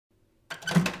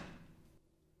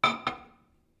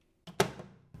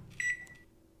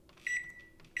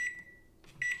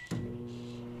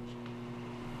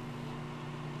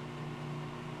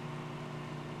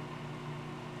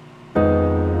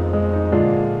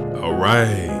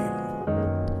right.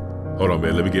 Hold on,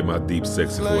 man. Let me get my deep,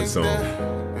 sexy voice on.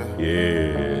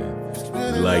 Yeah.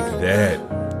 Like that.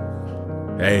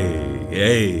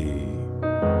 Hey.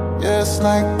 Yeah, it's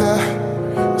like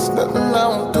that. It's nothing I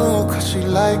won't do, cause she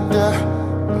like that.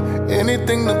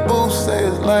 Anything the boo say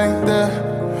is like that.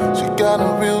 She got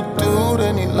a real dude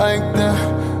and he like that.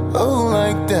 Oh,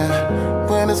 like that.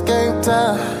 When it's game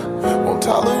time, won't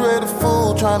tolerate a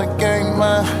fool trying to gain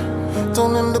mine.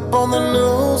 Don't end up on the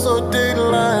news or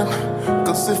Dateline,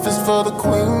 cause if it's for the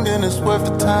queen, then it's worth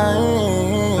the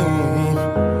time.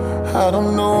 I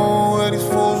don't know where these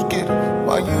fools get it.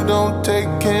 Why you don't take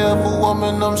care of a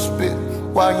woman I'm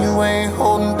spitting? Why you ain't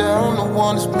holding down the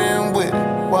one that's been with it?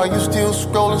 Why you still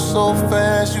scrolling so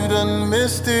fast, you done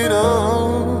missed it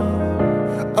all.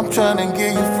 I'm trying to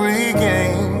give you free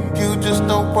game. You just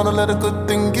don't wanna let a good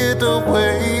thing get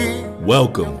away.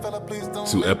 Welcome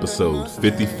to episode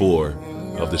 54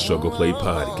 of the Struggle Play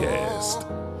Podcast.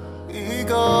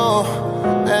 Ego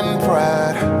and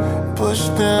pride, push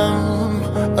them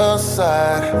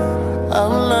aside.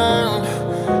 I've learned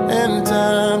in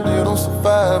time they don't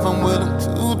survive. I'm willing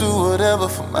to do whatever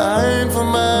for mine.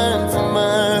 I'll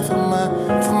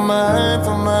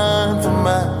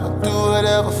do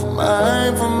whatever for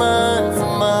mine.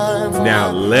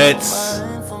 Now let's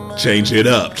change it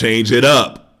up.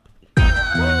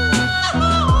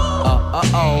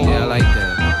 Yeah, I like that.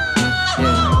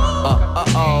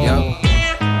 Yeah.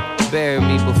 Bury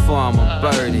me before I'm a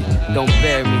birdie. Don't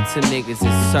bury me till niggas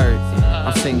is certain.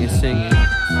 I'm singing.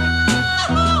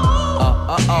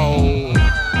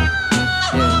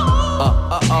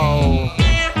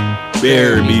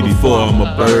 Bury me before I'm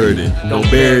a burden. Don't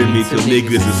bury me till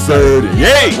niggas is certain.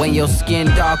 Yay! When your skin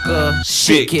darker,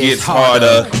 Shit gets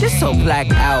harder. This so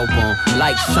Black Album,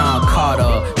 like Sean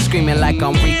Carter. Screaming like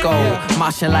I'm Rico,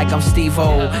 moshing like I'm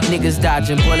Steve-O. Niggas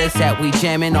dodging bullets that we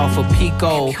jamming off of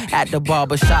Pico. At the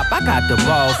barbershop, I got the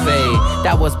ball fade.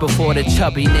 That was before the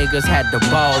chubby niggas had the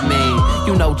ball made.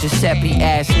 You know Giuseppe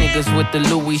ass niggas with the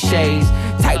Louis shades.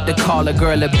 Type to call a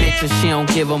girl a bitch and she don't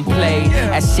give them play.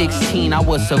 At 16, I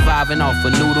was surviving off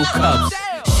of noodle cups.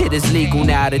 Shit is legal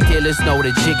now, the dealers know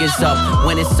the jig is up.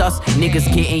 When it's us, niggas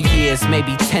getting years,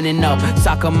 maybe 10 and up.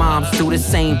 Soccer moms do the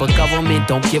same, but government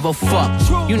don't give a fuck.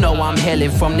 You know I'm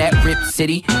hailing from that Rip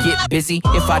City, get busy.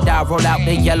 If I die, roll out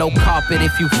the yellow carpet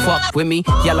if you fuck with me.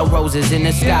 Yellow roses in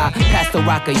the sky, past the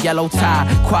rock a yellow tie.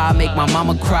 Cry, make my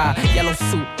mama cry. Yellow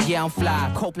suit, yeah I'm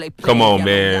fly. Coldplay. Come on,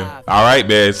 man. All right,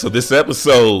 man. So this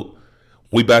episode,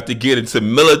 we about to get into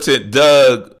Militant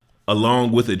Doug,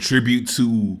 along with a tribute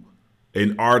to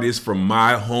an artist from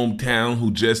my hometown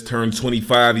who just turned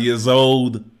 25 years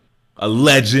old, a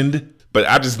legend. But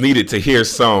I just needed to hear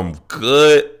some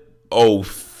good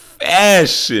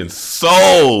old-fashioned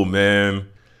soul, man.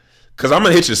 Because I'm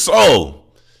going to hit your soul.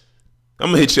 I'm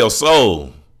going to hit your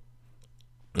soul.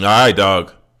 All right,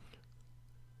 dog.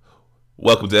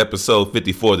 Welcome to episode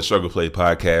 54 of the Struggle Play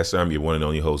Podcast. I'm your one and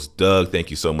only host, Doug. Thank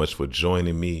you so much for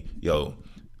joining me. Yo,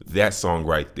 that song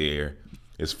right there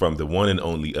is from the one and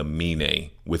only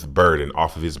Amine with Burden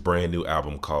off of his brand new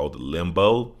album called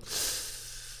Limbo.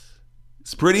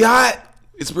 It's pretty hot.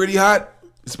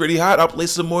 I'll play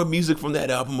some more music from that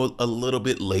album a little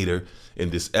bit later in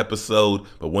this episode.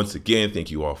 But once again, thank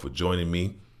you all for joining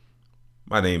me.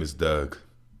 My name is Doug.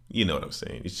 You know what I'm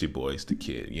saying. It's your boy, it's the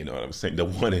kid. You know what I'm saying. The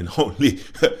one and only,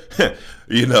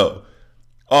 you know.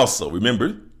 Also,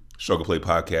 remember, Struggle Play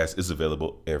Podcast is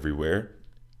available everywhere.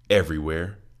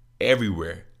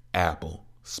 Apple,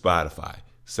 Spotify,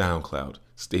 SoundCloud,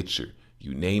 Stitcher,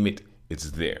 you name it,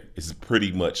 it's there. It's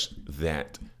pretty much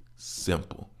that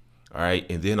simple. All right.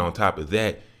 And then on top of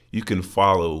that, you can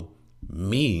follow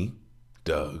me,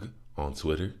 Doug, on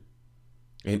Twitter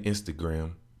and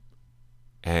Instagram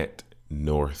at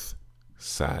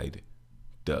Northside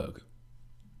Doug.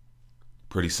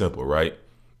 Pretty simple, right?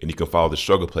 And you can follow the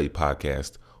Struggle Play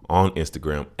Podcast on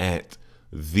Instagram at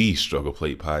The Struggle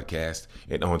Play Podcast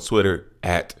and on Twitter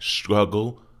at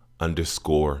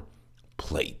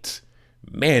struggle_plate.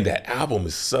 Man, that album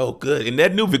is so good. And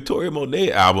that new Victoria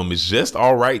Monet album is just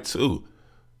all right too.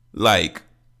 Like,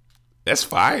 that's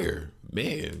fire,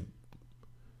 man.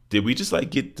 Did we just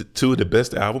get two of the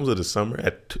best albums of the summer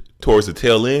towards the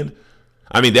tail end?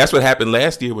 I mean, that's what happened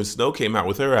last year when Snow came out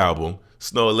with her album,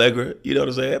 Snow Allegra. You know what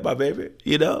I'm saying, my baby?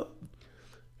 You know,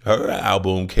 her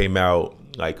album came out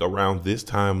around this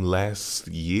time last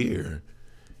year,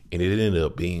 and it ended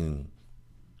up being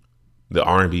the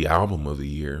R&B album of the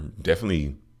year.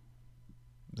 Definitely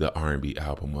the R&B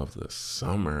album of the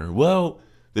summer. Well,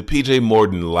 the PJ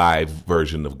Morton live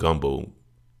version of Gumbo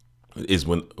is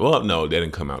when, well, no, that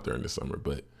didn't come out during the summer,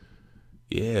 but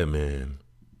yeah, man.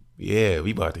 Yeah, we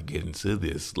about to get into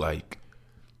this. Like,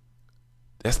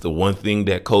 that's the one thing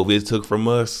that COVID took from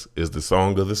us is the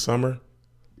song of the summer.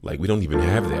 Like, we don't even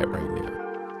have that right now.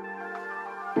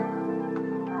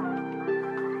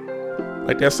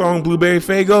 Like that song, Blueberry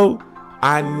Faygo.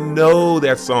 I know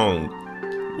that song.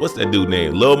 What's that dude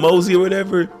name? Lil Mosey or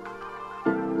whatever?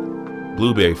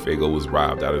 Blueberry Faygo was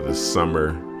robbed out of the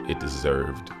summer it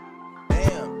deserved.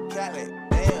 Damn, Cali,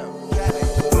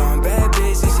 one bad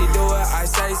bitch, and she do it, I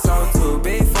say so. 2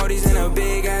 big 40s and a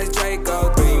big ass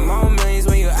Draco. 3 more millions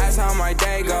when you ask how my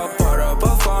day go. Put up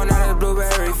a phone, not a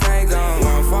Blueberry Faygo.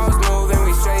 1 false move and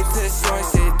we straight to short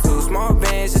shit. 2 small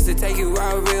bands just to take you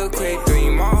out real quick.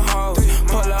 3 more hoes,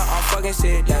 pull up on fucking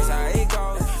shit, that's how it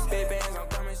goes. Big bands, I'm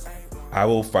coming straight. I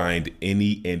will find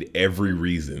any and every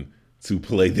reason to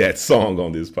play that song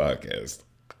on this podcast.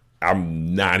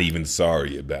 I'm not even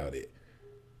sorry about it.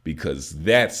 Because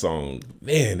that song,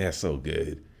 man, that's so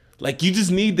good. Like, you just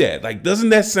need that. Like, doesn't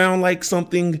that sound like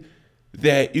something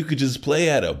that you could just play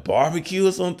at a barbecue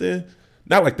or something?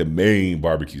 Not like the main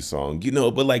barbecue song, you know,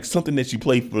 but like something that you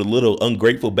play for little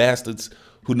ungrateful bastards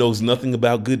who knows nothing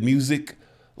about good music.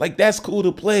 Like, that's cool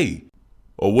to play.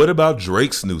 Or what about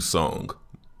Drake's new song?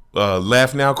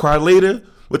 Laugh Now, Cry Later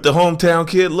with the hometown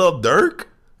kid Lil Durk?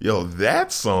 Yo,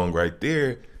 that song right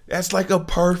there, that's like a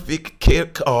perfect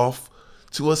kickoff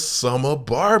to a summer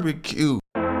barbecue.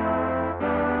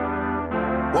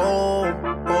 Whoa,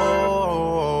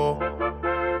 whoa,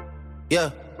 yeah.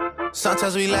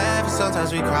 Sometimes we laugh and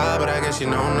sometimes we cry, but I guess you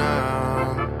know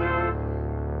now,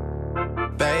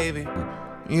 baby.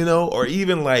 You know, or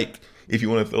even like if you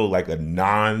want to throw like a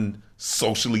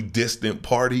non-socially distant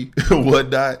party or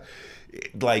whatnot,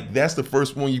 like that's the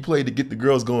first one you play to get the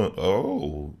girls going,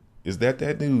 oh, is that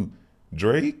new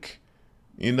Drake?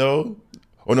 You know?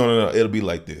 Oh, no. It'll be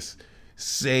like this.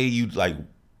 Say you like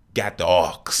got the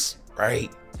aux,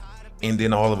 right? And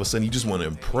then all of a sudden you just want to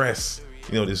impress,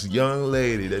 you know, this young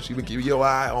lady that you've been keeping your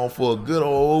eye on for a good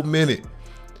old minute.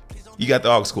 You got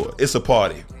the aux cord. It's a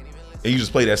party. And you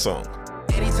just play that song.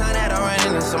 Anytime that I run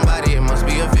into somebody, it must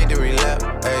be a victory lap.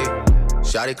 Hey,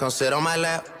 shawty come sit on my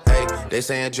lap. Hey, they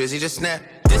saying Drizzy just snap.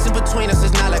 This in between us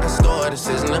is not like a store. This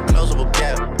isn't a closable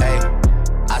gap. Hey,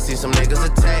 I see some niggas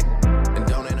attack and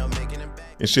don't end up making it back.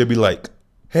 And she'll be like,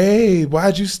 hey,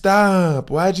 why'd you stop?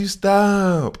 Why'd you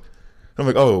stop? I'm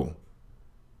like, oh,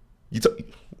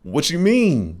 what you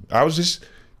mean? I was just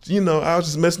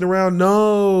messing around.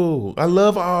 No, I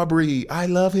love Aubrey. I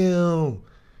love him.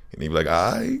 And he'd be like,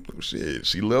 all right, shit,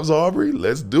 she loves Aubrey.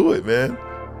 Let's do it, man.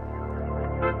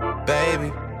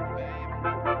 Baby,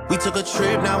 we took a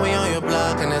trip, now we on your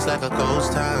block, and it's like a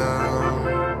ghost town.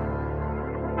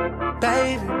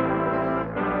 Baby,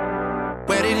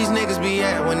 where did these niggas be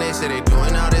at when they say they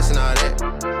doing all this and all that?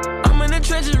 I'm in the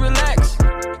trenches, relax.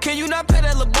 Can you not pay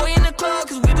that little boy in the club?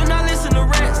 Cause we do not listen to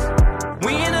rats.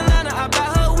 We in Atlanta, I buy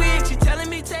her wig, she telling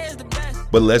me Tay is the best.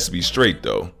 But let's be straight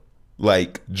though.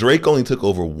 Like, Drake only took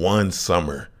over one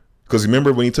summer. Because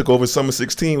remember when he took over Summer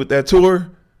 16 with that tour?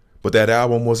 But that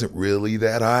album wasn't really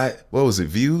that hot. What was it,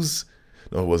 Views?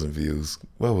 No, it wasn't Views.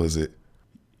 What was it?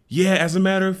 Yeah, as a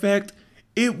matter of fact,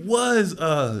 it was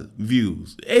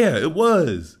Views. Yeah, it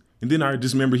was. And then I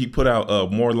just remember he put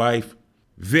out More Life.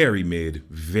 Very mid.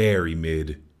 Very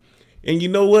mid. And you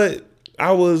know what?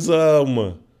 I was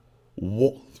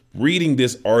reading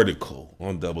this article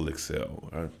on Double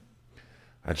XL.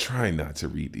 I try not to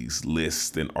read these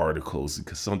lists and articles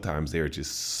because sometimes they're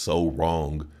just so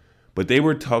wrong. But they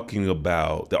were talking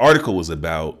about, the article was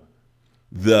about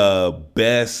the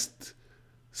best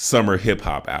summer hip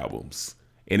hop albums.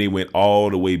 And it went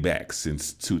all the way back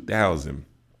since 2000.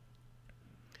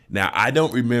 Now, I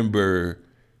don't remember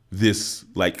this,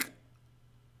 like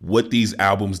what these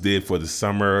albums did for the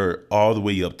summer all the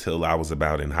way up till I was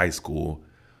about in high school.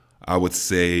 I would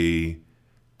say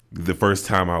the first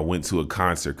time I went to a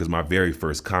concert, because my very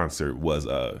first concert was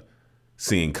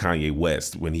seeing Kanye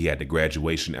West when he had the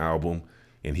Graduation album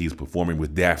and he's performing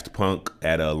with Daft Punk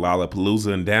at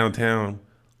Lollapalooza in downtown.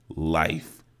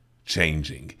 Life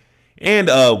changing. And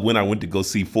when I went to go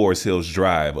see Forest Hills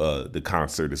Drive, the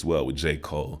concert as well with J.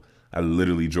 Cole, I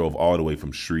literally drove all the way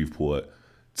from Shreveport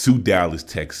to Dallas,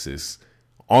 Texas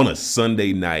on a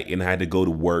Sunday night, and I had to go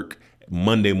to work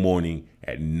Monday morning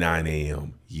at 9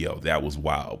 a.m. Yo, that was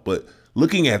wild. But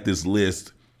looking at this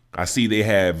list, I see they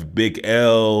have Big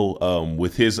L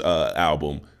with his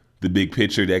album, The Big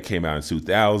Picture, that came out in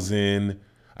 2000.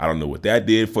 I don't know what that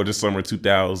did for the summer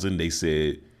 2000. They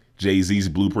said Jay-Z's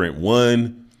Blueprint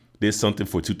 1 did something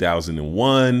for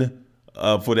 2001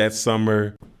 for that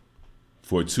summer.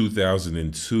 For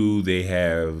 2002, they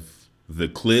have The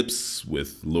Clips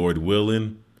with Lord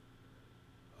Willin'.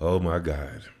 Oh my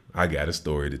God. I got a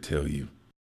story to tell you.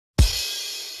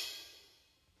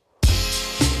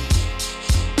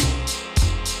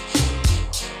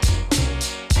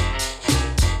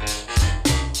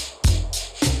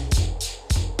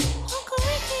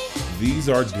 These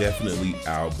are definitely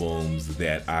albums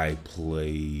that I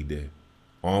played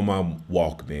on my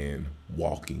Walkman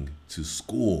walking to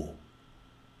school.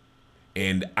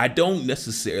 And I don't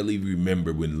necessarily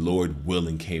remember when Lord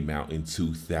Willing came out in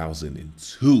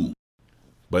 2002.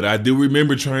 But I do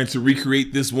remember trying to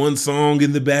recreate this one song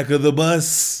in the back of the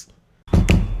bus.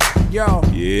 Yo.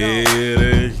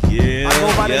 Yeah.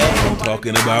 I'm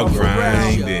talking about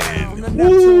grinding.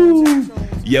 Woo!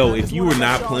 Yo, if you were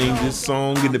not playing this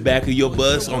song in the back of your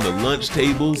bus, on the lunch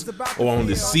tables, or on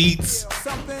the seats,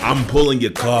 I'm pulling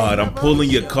your card.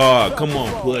 Come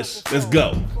on, push. Let's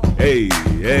go. Hey.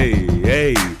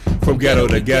 From ghetto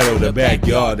to ghetto, the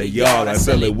backyard to yard, I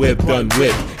sell it whipped,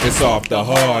 unwhipped. It's off the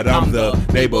hard. I'm the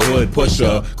neighborhood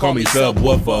pusher. Call me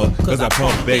subwoofer, cause I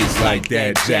pump bass like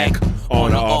that, Jack.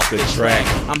 On or off the track.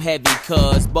 I'm heavy,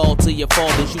 cuz ball to your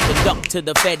fathers, you can duck to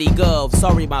the Fetty Gov.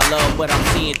 Sorry, my love, but I'm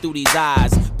seeing through these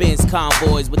eyes. Benz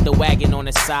convoys with the wagon on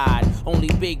the side. Only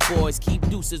big boys keep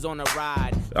deuces on the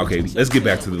ride. Okay, let's get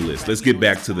back to the list. Let's get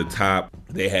back to the top.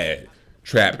 They had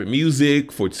trap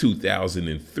music for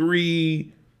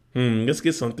 2003. Let's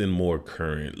get something more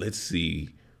current. Let's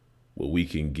see what we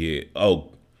can get.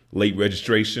 Oh, Late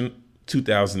Registration,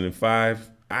 2005,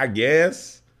 I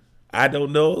guess. I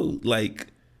don't know. Like,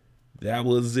 that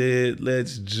was it.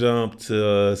 Let's jump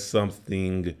to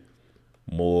something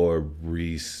more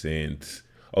recent.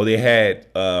 Oh, they had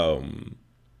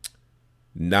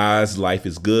Nas' Life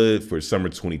is Good for summer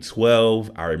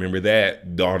 2012. I remember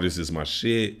that. Daughters is my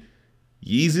shit.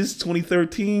 Yeezus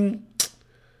 2013.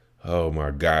 Oh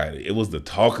my God. It was the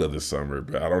talk of the summer,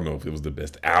 but I don't know if it was the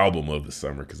best album of the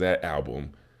summer, because that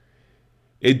album,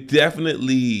 it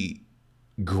definitely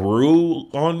grew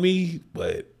on me,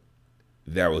 but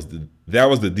that was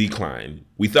the decline.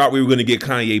 We thought we were going to get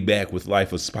Kanye back with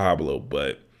Life of Pablo,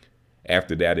 but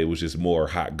after that it was just more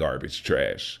hot garbage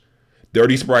trash.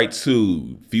 Dirty Sprite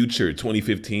 2, Future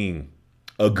 2015,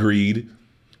 Agreed.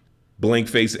 Blank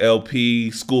Face LP,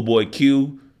 Schoolboy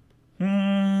Q.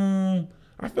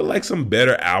 I feel like some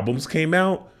better albums came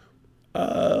out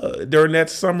during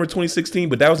that summer 2016,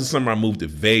 but that was the summer I moved to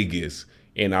Vegas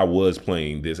and I was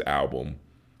playing this album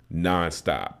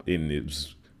nonstop. And it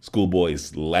was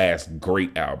Schoolboy's last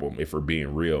great album, if we're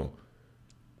being real.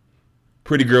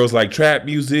 Pretty Girls Like Trap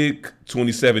Music,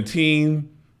 2017.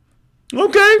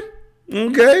 Okay.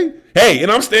 Hey,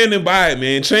 and I'm standing by it,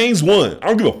 man. Chainz won.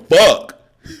 I don't give a fuck.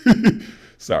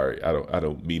 Sorry, I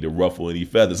don't mean to ruffle any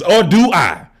feathers. Or do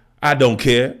I? I don't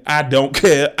care. I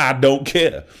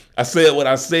said what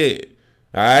I said.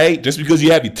 All right? Just because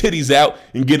you have your titties out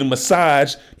and get a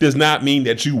massage does not mean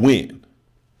that you win.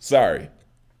 Sorry.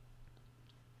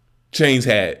 Chainz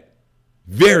had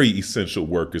very essential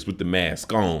workers with the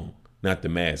mask on, not the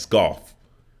mask off.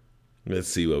 Let's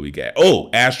see what we got.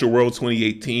 Oh, Astroworld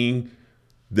 2018,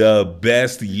 the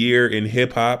best year in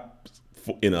hip hop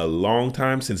in a long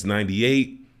time, since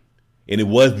 98. And it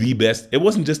was the best. It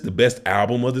wasn't just the best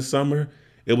album of the summer.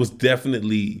 It was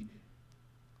definitely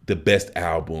the best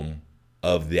album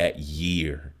of that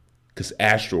year. Because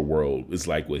Astroworld is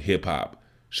like what hip hop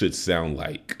should sound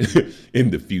like in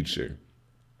the future.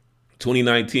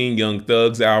 2019 Young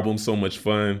Thug's album, so much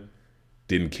fun.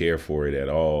 Didn't care for it at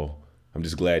all. I'm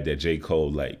just glad that J.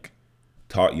 Cole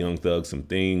taught Young Thug some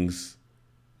things.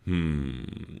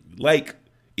 Like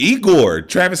Igor,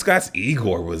 Travis Scott's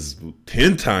Igor was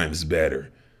 10 times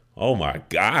better. Oh my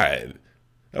God.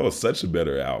 That was such a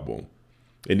better album.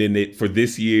 And then for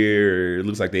this year, it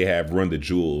looks like they have Run the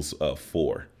Jewels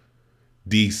 4.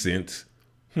 Decent.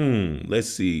 Let's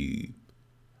see.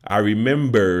 I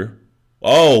remember,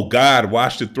 oh God,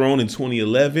 Watch the Throne in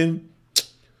 2011.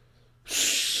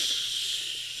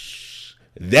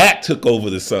 That took over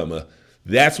the summer.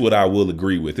 That's what I will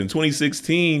agree with. In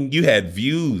 2016, you had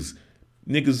Views.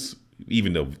 Niggas,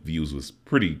 even though Views was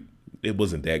it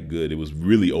wasn't that good. It was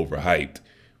really overhyped.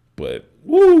 But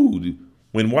woo,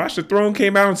 when Watch the Throne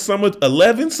came out in summer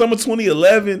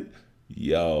 2011,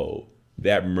 yo,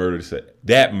 that murder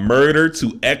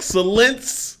to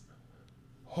excellence.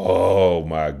 Oh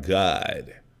my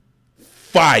God.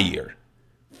 Fire.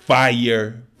 But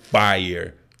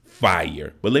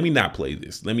let me not play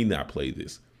this.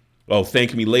 Oh,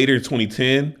 Thank Me Later,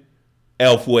 2010.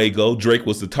 El Fuego. Drake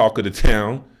was the talk of the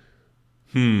town.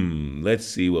 Let's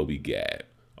see what we got.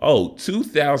 Oh,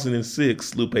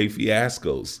 2006, Lupe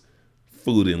Fiasco's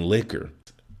Food and Liquor.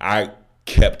 I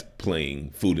kept playing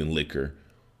Food and Liquor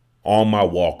on my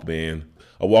Walkman.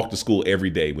 I walked to school every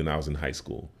day when I was in high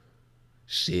school.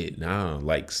 Shit, nah,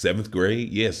 like 7th grade.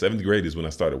 Yeah, 7th grade is when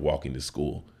I started walking to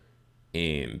school.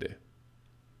 And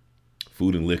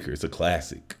Food and Liquor is a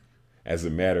classic. As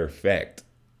a matter of fact,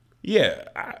 yeah,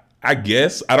 I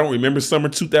guess I don't remember summer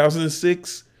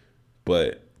 2006,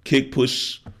 but Kick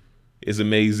Push is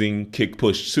amazing. Kick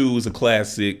Push 2 is a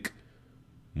classic.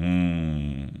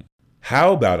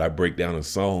 How about I break down a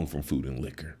song from Food and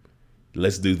Liquor?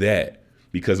 Let's do that,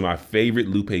 because my favorite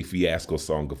Lupe Fiasco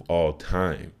song of all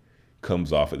time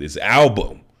comes off of this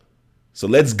album. So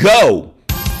let's go.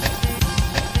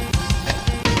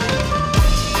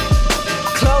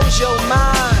 Close your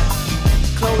mind,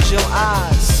 close your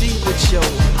eyes, see with your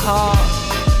heart.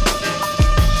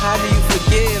 How do you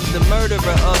forgive the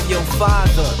murderer of your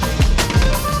father?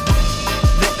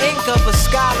 The ink of a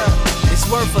scholar is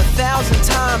worth 1,000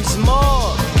 times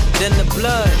more than the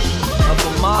blood of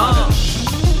a martyr.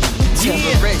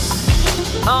 Terrorist.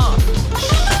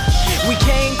 We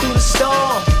came through the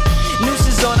storm,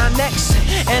 nooses on our necks,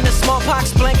 and a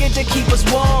smallpox blanket to keep us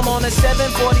warm. On a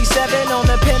 747 on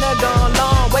the Pentagon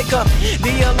lawn. Wake up,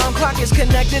 the alarm clock is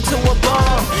connected to a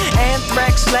bomb.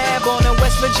 Anthrax lab on a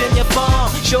West Virginia farm.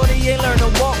 Shorty ain't learned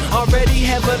to walk, already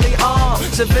heavily armed.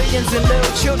 Civilians and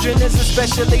little children is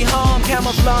especially harmed.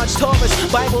 Camouflage Taurus,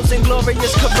 Bibles and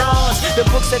glorious Qurans. The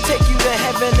books that take you to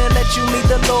heaven and let you meet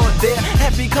the Lord there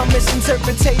have become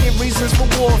misinterpreted reasons for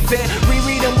warfare.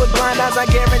 Reread them with blind eyes, I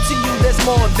guarantee you there's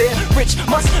more there. Rich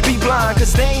must be blind,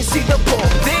 cause they ain't see the poor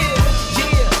there.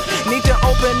 Yeah, need to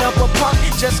open up a park,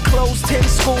 just close 10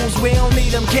 schools, we don't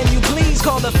need them. Can you please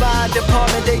call the fire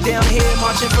department? They down here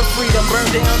marching for freedom. Burn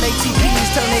down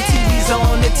ATVs, turn their TVs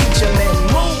on to teach them and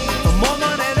move. The more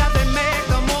money that they make,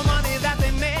 the more money that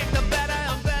they make, the better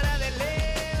and better they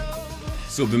live.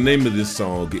 So the name of this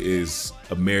song is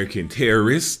American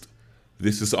Terrorist.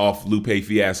 This is off Lupe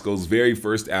Fiasco's very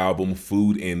first album,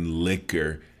 Food and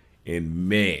Liquor. And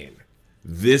man,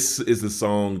 this is a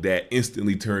song that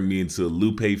instantly turned me into a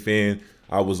Lupe fan.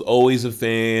 I was always a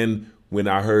fan when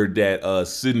I heard that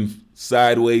Sitting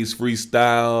Sideways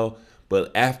freestyle.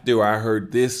 But after I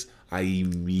heard this, I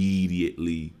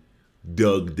immediately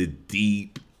dug the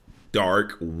deep,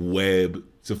 dark web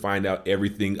to find out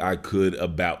everything I could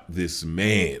about this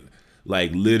man.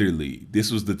 Like literally,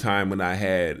 this was the time when I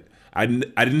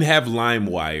didn't have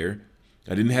LimeWire,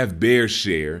 I didn't have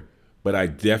BearShare, but I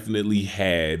definitely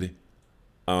had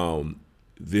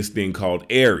this thing called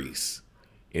Aries,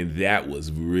 and that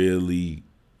was really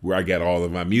where I got all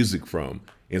of my music from.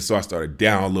 And so I started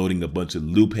downloading a bunch of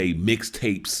Lupe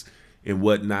mixtapes and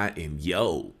whatnot, and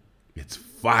yo, it's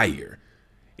fire.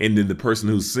 And then the person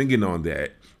who's singing on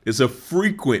that is a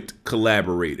frequent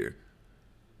collaborator,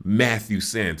 Matthew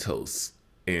Santos,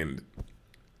 and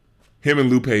him and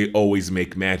Lupe always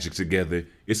make magic together.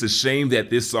 It's a shame that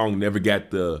this song never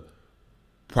got the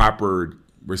proper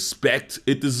respect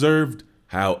it deserved.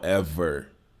 However,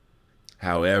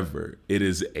 it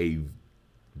is a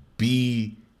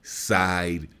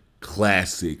B-side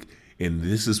classic, and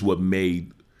this is what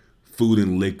made Food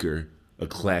and Liquor a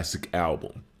classic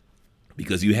album.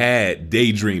 Because you had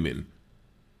Daydreamin',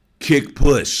 Kick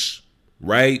Push,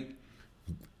 right?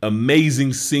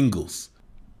 Amazing singles.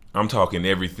 I'm talking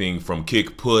everything from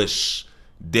Kick Push,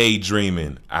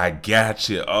 Daydreamin', I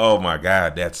Gotcha. Oh my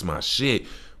God, that's my shit.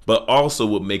 But also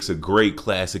what makes a great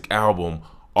classic album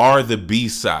are the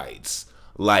B-sides,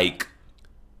 like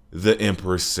the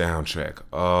Emperor's Soundtrack.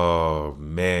 Oh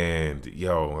man,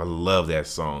 yo, I love that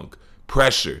song.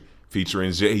 Pressure,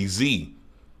 featuring Jay-Z.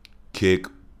 Kick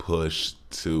Push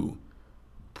 2.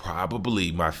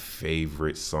 Probably my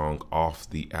favorite song off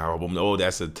the album. Oh,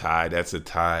 that's a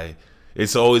tie.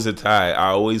 It's always a tie. I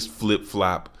always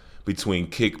flip-flop between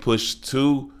Kick Push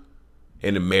 2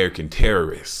 and American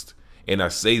Terrorist. And I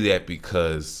say that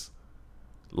because,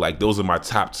 like, those are my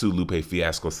top 2 Lupe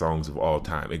Fiasco songs of all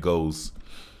time. It goes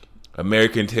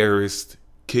American Terrorist,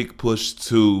 Kick Push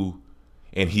 2,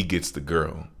 and He Gets the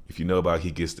Girl. If you know about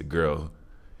He Gets the Girl,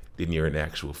 then you're an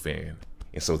actual fan.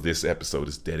 And so this episode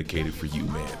is dedicated for you,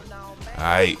 man. All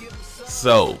right.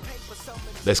 So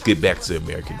let's get back to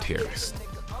American Terrorist.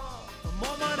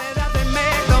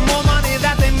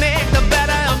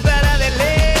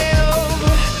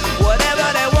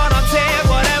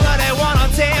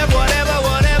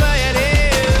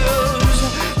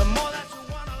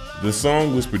 The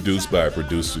song was produced by a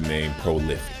producer named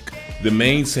Prolific. The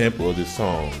main sample of this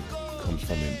song comes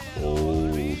from an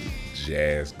old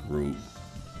jazz group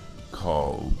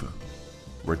called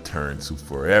Return to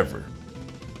Forever.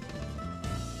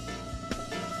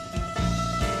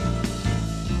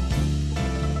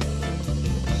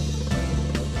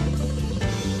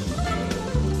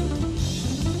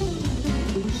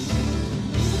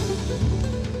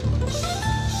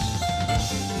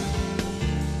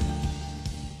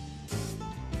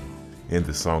 And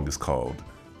the song is called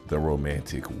The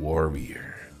Romantic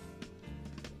Warrior.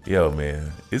 Yo,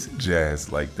 man, isn't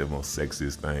jazz like the most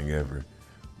sexiest thing ever?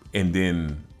 And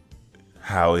then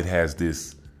how it has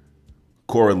this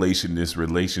correlation, this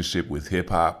relationship with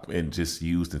hip hop and just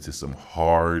used into some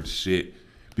hard shit.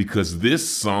 Because this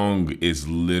song is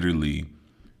literally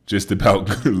just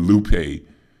about Lupe,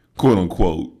 quote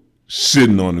unquote,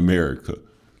 shitting on America,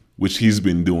 which he's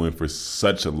been doing for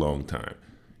such a long time.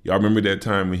 Y'all remember that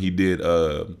time when he did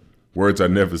Words I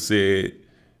Never Said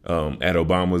at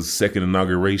Obama's second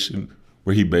inauguration,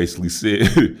 where he basically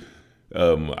said,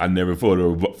 I never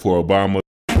voted for Obama.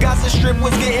 Gaza Strip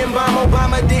was getting bombed,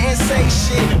 Obama didn't say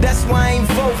shit. That's why I ain't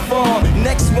vote for him.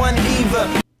 Next one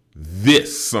either.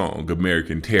 This song,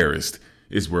 American Terrorist,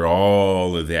 is where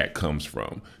all of that comes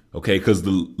from. Okay, because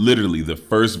literally the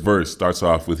first verse starts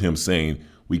off with him saying,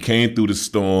 we came through the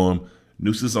storm,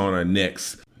 nooses on our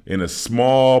necks, in a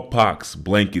smallpox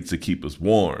blanket to keep us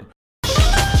warm.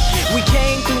 We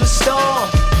came through the storm,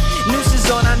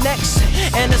 nooses on our necks,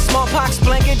 and a smallpox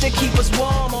blanket to keep us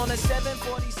warm on a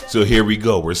 747. So here we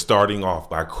go. We're starting off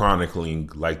by chronicling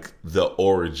like the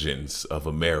origins of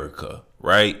America,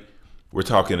 right? We're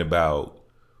talking about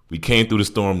we came through the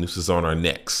storm, nooses on our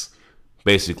necks.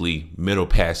 Basically, Middle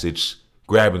Passage,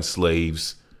 grabbing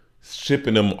slaves,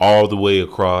 shipping them all the way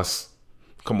across.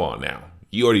 Come on now.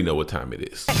 You already know what time it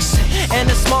is. And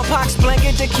a smallpox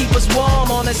blanket to keep us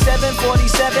warm on a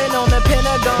 747 on the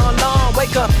Pentagon lawn.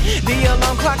 Wake up, the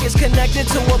alarm clock is connected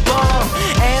to a bomb.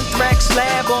 Anthrax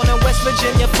lab on a West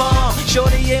Virginia farm.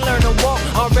 Shorty ain't learned to walk,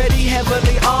 already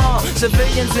heavily armed.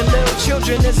 Civilians and little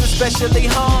children is especially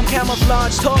harmed.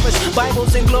 Camouflage Taurus,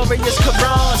 Bibles and glorious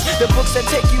Qurans. The books that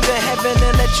take you to heaven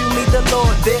and let you meet the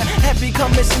Lord there have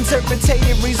become misinterpreted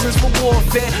reasons for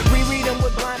warfare. Reread them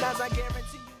with blind eyes, I guarantee.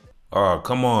 Oh,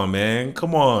 come on, man.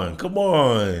 Come on.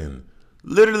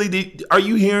 Literally, are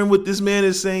you hearing what this man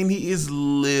is saying? He is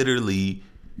literally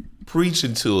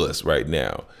preaching to us right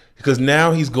now. Because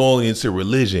now he's going into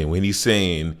religion when he's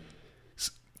saying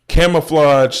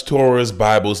camouflage Torahs,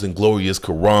 Bibles, and glorious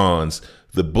Qurans,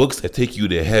 the books that take you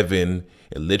to heaven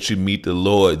and let you meet the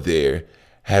Lord there,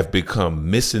 have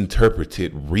become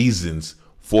misinterpreted reasons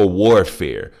for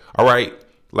warfare. All right?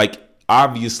 Like,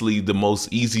 obviously, the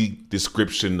most easy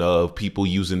description of people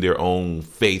using their own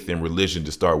faith and religion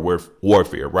to start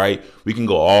warfare, right? We can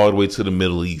go all the way to the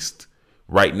Middle East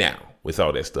right now with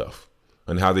all that stuff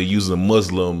and how they're using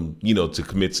Muslim, to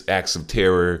commit acts of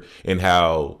terror and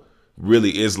how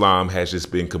really Islam has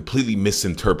just been completely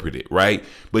misinterpreted, right?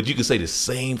 But you can say the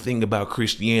same thing about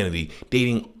Christianity,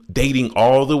 dating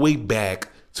all the way back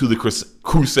to the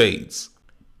Crusades.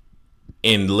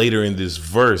 And later in this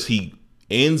verse, he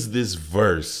ends this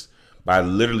verse by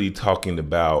literally talking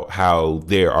about how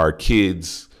there are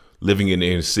kids living in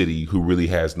the inner city who really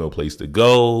has no place to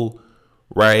go,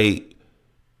 right?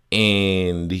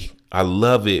 And I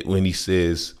love it when he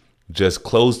says, just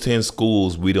close 10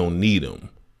 schools, we don't need them.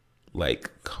 Like,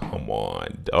 come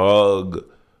on, dog.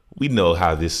 We know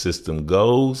how this system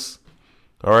goes.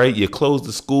 All right, you close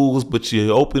the schools, but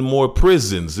you open more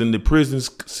prisons, and the prisons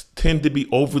tend to be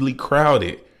overly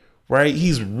crowded. Right?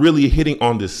 He's really hitting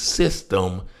on the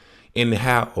system and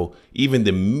how even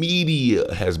the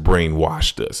media has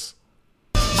brainwashed us.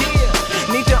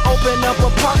 Yeah, need to open up a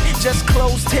park, just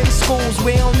close 10 schools.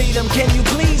 We don't need them. Can you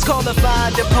please call the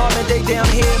fire department? They down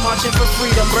here marching for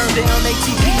freedom. Burn down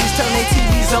ATVs, turn their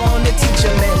TVs on to teach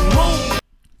them and move.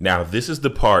 Now, this is the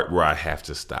part where I have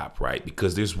to stop, right?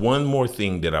 Because there's one more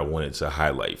thing that I wanted to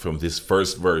highlight from this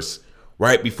first verse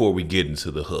right before we get into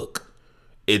the hook.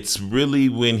 It's really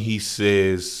when he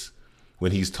says,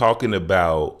 when he's talking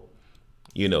about,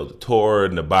 the Torah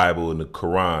and the Bible and the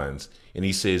Qurans, and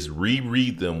he says,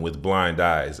 reread them with blind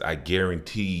eyes. I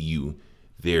guarantee you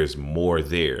there's more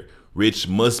there. Rich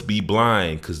must be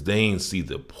blind because they ain't see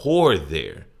the poor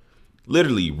there.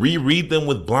 Literally, reread them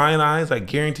with blind eyes. I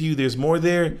guarantee you there's more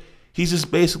there. He's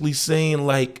just basically saying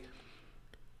like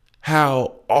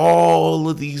how all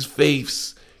of these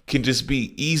faiths can just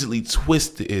be easily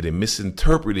twisted and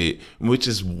misinterpreted, which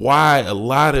is why a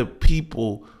lot of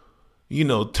people,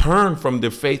 turn from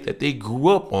their faith that they grew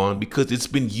up on because it's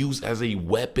been used as a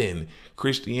weapon.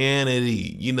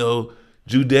 Christianity,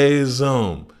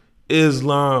 Judaism,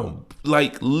 Islam,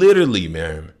 like literally,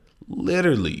 man,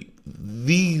 literally,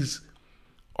 these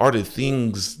are the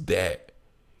things that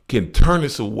can turn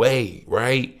us away,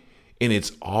 right? And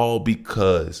it's all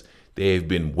because they have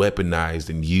been weaponized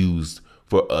and used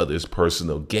for others'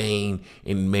 personal gain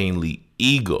and mainly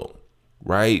ego,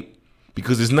 right?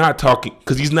 Because he's not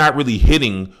really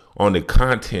hitting on the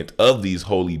content of these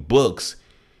holy books.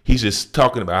 He's just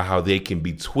talking about how they can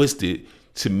be twisted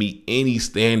to meet any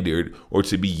standard or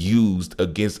to be used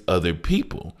against other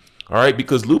people. All right,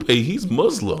 because Lupe, he's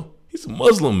Muslim. He's a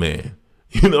Muslim man.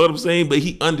 You know what I'm saying? But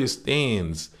he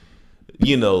understands,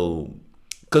 you know,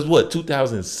 because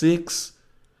 2006,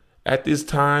 at this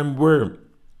time, we're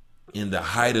in the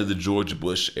height of the George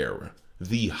Bush era.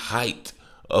 The height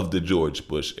of the George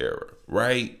Bush era,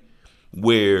 right?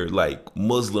 Where like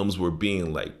Muslims were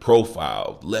being like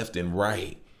profiled left and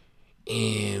right.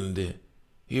 And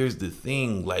here's the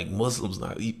thing, like Muslims,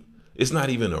 it's not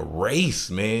even a race,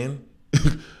 man.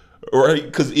 Right?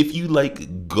 Because if you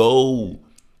like go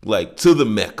like to the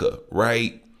Mecca,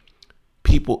 right?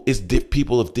 People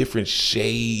of different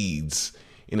shades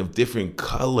and of different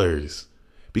colors.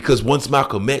 Because once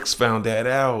Malcolm X found that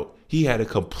out, he had a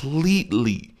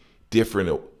completely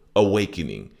different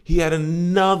awakening. He had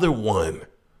another one.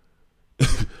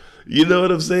 You know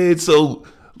what I'm saying? So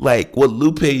like what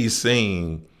Lupe is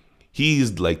saying,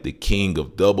 he's like the king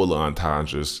of double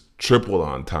entendres, triple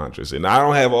entendres. And I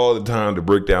don't have all the time to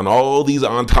break down all these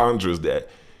entendres that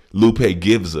Lupe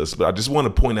gives us, but I just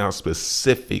want to point out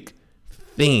specific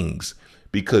things,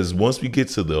 because once we get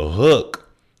to the hook,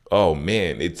 oh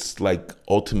man, it's like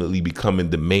ultimately becoming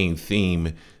the main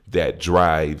theme that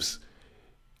drives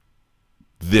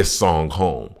this song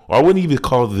home. Or I wouldn't even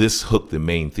call this hook the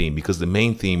main theme, because the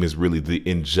main theme is really the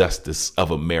injustice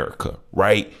of America,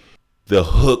 right? The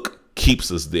hook keeps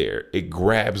us there. It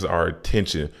grabs our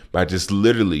attention by just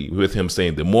literally with him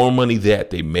saying the more money that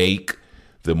they make,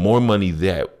 the more money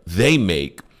that they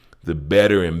make, the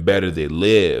better and better they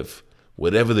live.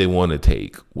 Whatever they want to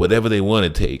take, whatever it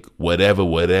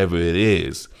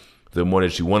is, the more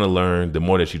that you want to learn, the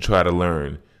more that you try to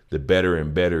learn, the better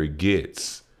and better it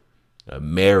gets.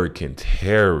 American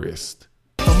terrorist.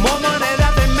 The more money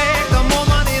that they make, the more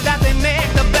money that they make,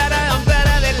 the better and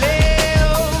better they live.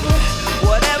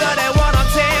 Whatever they want to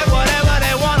take, whatever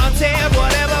they want to take,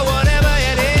 whatever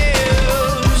it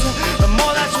is. The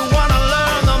more that you want to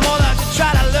learn, the more that you try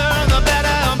to learn, the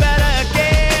better and better it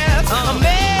gets.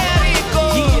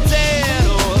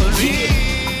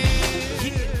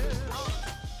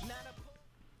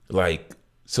 Like,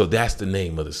 so that's the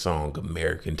name of the song,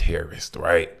 American Terrorist,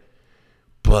 right?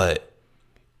 But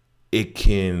it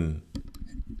can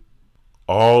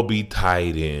all be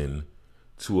tied in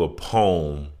to a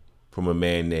poem from a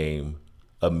man named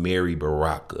Amiri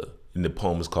Baraka. And the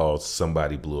poem is called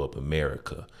Somebody Blew Up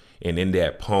America. And in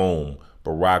that poem,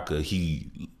 Baraka,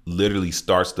 he literally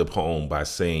starts the poem by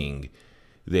saying,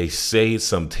 they say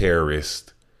some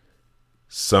terrorist,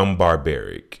 some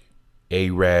barbaric,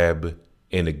 Arab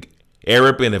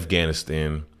in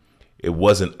Afghanistan. It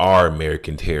wasn't our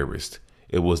American terrorist.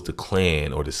 It was the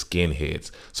Klan or the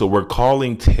skinheads. So we're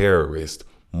calling terrorists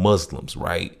Muslims,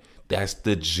 right? That's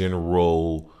the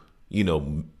general,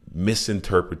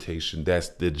 misinterpretation. That's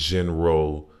the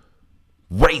general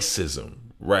racism,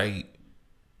 right?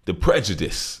 The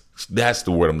prejudice. That's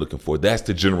the word I'm looking for. That's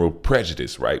the general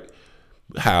prejudice, right?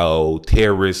 How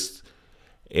terrorists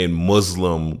and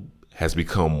Muslim has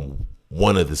become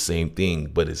one of the same thing,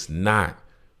 but it's not.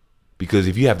 Because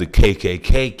if you have the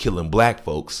KKK killing black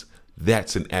folks,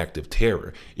 that's an act of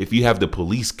terror. If you have the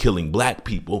police killing black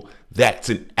people, that's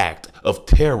an act of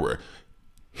terror.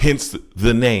 Hence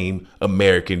the name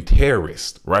American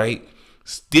Terrorist, right?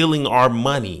 Stealing our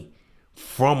money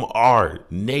from our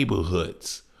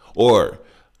neighborhoods, or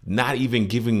not even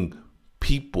giving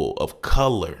people of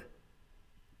color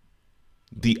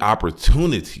the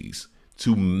opportunities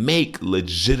to make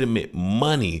legitimate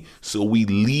money. So we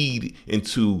lead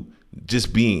into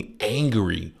just being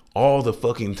angry all the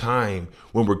fucking time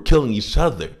when we're killing each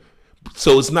other.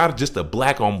 So it's not just a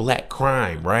black on black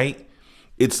crime, right?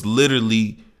 It's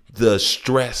literally the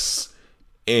stress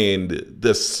and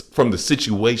from the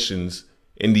situations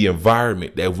and the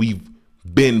environment that we've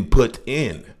been put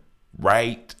in,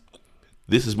 right?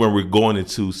 This is where we're going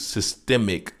into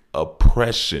systemic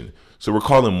oppression. So we're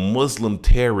calling Muslim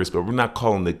terrorists, but we're not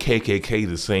calling the KKK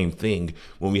the same thing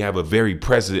when we have a very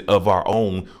president of our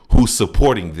own who's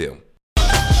supporting them.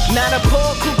 Now the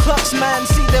poor Ku Klux man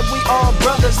see that we all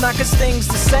brothers, not cause things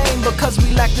the same, because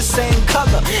we like the same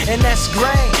color, and that's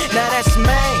gray. Now that's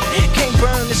Maine, can't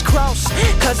burn his cross,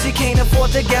 cause he can't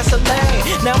afford the gasoline.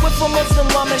 Now if a Muslim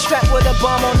woman strapped with a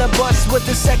bomb on the bus, with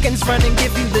the seconds running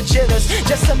give you the jitters.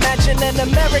 Just imagine an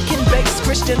American-based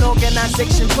Christian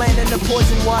organization planning the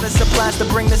poison water supplies to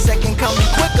bring the second coming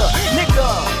quicker. Nigga,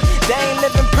 they ain't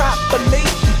living properly.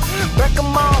 Wreck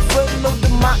them all for no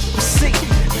democracy.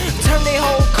 Turn their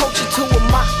whole culture to a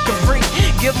mockery.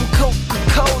 Give them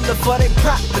Coca-Cola for their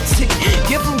property.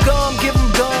 Give them gum, give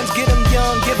them guns, get them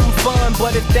young, give them fun,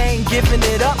 but if they ain't giving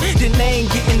it up, then they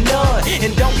ain't getting none.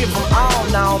 And don't give them all,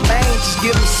 no man, just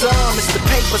give them some. It's the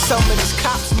paper, some of these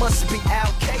cops must be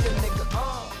Al-Qaeda,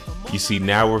 nigga. You see,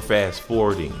 now we're fast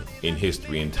forwarding in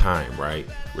history and time, right?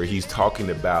 Where he's talking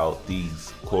about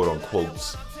these quote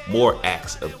unquote more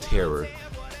acts of terror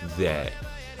that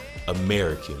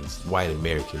Americans, white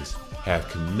Americans, have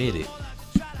committed,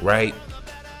 right?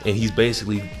 And he's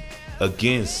basically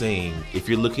again saying, if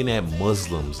you're looking at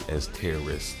Muslims as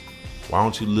terrorists, why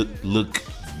don't you look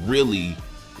really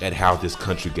at how this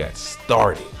country got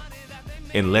started?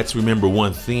 And let's remember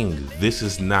one thing, this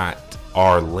is not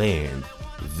our land.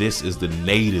 This is the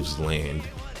natives' land,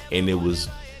 and it was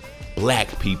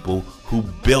black people who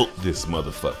built this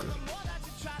motherfucker.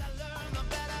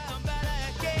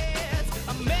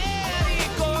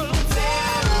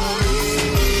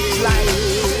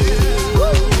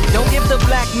 Don't give the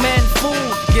black man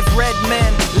food, give red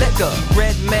man liquor.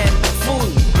 Red man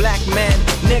food, black man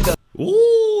nigga.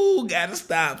 Ooh, gotta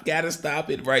stop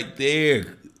it right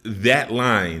there. That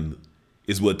line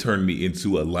is what turned me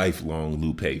into a lifelong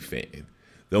Lupe fan.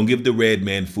 Don't give the red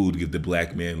man food, give the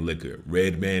black man liquor.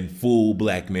 Red man fool,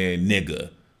 black man nigga.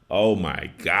 Oh my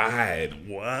God,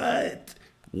 what?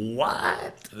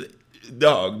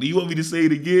 Dog, do you want me to say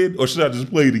it again? Or should I just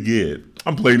play it again?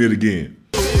 I'm playing it again.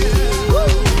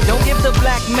 Don't give the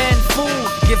black man food,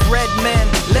 give red man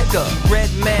liquor.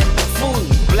 Red man food,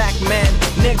 black man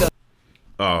nigga.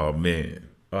 Oh man,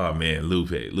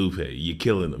 Lupe, you're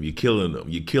killing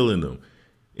them.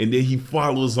 And then he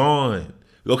follows on.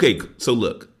 Okay, so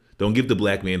look, don't give the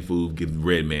black man food, give the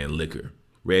red man liquor.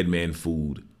 Red man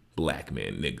food, black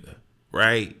man nigga,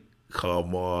 right?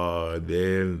 Come on,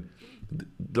 man.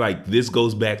 Like, this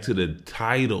goes back to the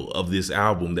title of this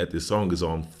album that this song is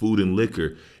on, Food and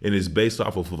Liquor, and it's based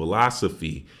off of a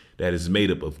philosophy that is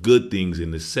made up of good things and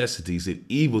necessities and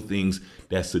evil things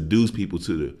that seduce people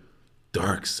to the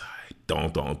dark side.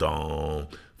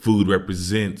 Food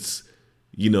represents,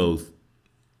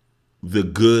 the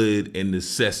good and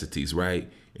necessities, right?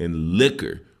 And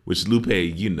liquor, which Lupe,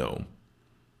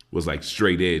 was like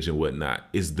straight edge and whatnot,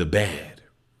 is the bad,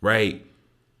 right?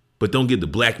 But don't give the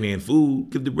black man food,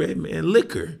 give the red man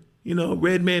liquor.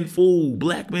 Red man fool,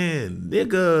 black man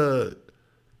nigga.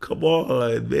 Come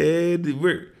on,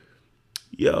 man.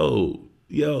 Yo.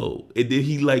 And then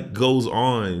he goes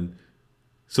on.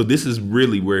 So this is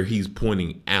really where he's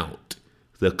pointing out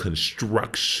the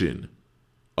construction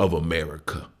of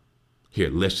America. Here,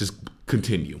 let's just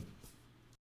continue.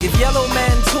 Give yellow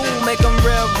man tool, make them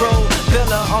railroad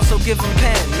pillar. Also give them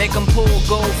pen, make them pull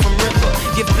gold from river.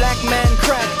 Give black man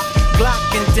crack,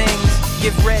 Glock and things.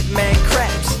 Give red man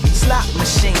craps, slot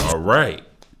machines. All right.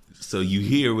 So you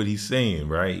hear what he's saying,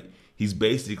 right? He's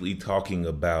basically talking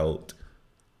about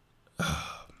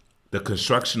the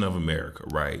construction of America,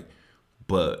 right?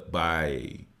 But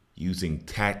by using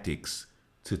tactics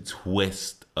to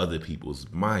twist other people's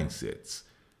mindsets.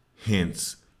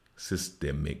 Hence,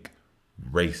 systemic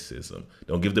racism.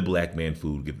 Don't give the black man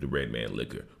food, give the red man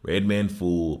liquor. Red man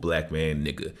fool, black man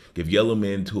nigga. Give yellow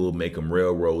man tool, make them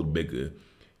railroad bigger.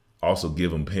 Also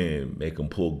give them pen, make them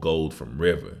pull gold from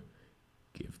river.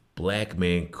 Give black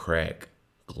man crack,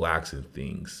 Glocks and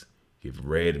things. Give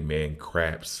red man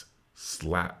craps,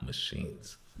 slot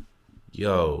machines.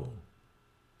 Yo,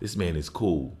 this man is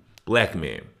cool. Black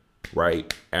man,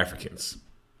 right? Africans.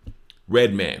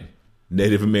 Red man,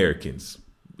 Native Americans.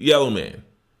 Yellow man,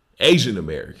 Asian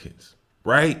Americans,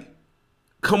 right?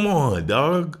 Come on,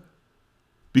 dog.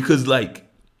 Because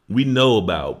we know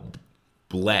about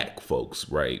black folks,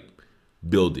 right?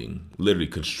 Literally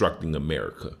constructing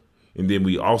America. And then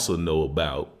we also know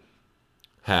about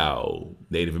how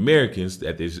Native Americans,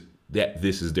 that this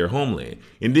is their homeland.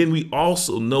 And then we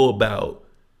also know about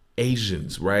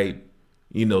Asians, right?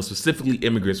 Specifically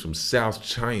immigrants from South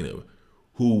China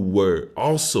who were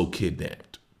also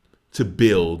kidnapped to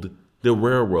build the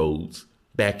railroads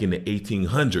back in the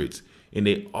 1800s. And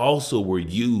they also were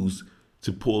used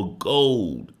to pull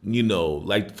gold,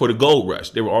 for the gold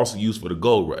rush. They were also used for the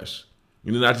gold rush.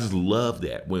 And I just love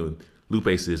that when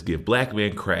Lupe says, give black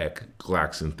men crack,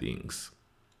 Glocks and things.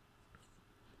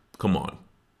 Come on.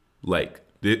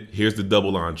 Here's the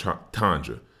double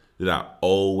entendre that I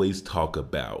always talk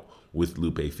about with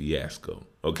Lupe Fiasco,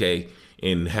 okay?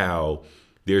 And how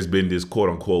there's been this quote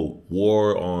unquote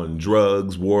war on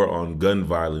drugs, war on gun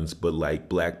violence, but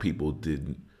black people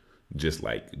didn't just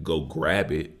go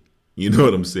grab it. You know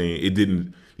what I'm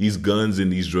saying? These guns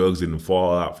and these drugs didn't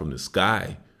fall out from the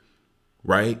sky,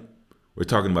 right? We're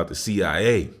talking about the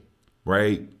CIA,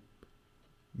 right?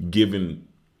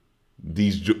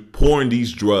 Pouring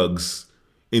these drugs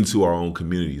into our own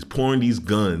communities, pouring these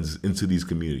guns into these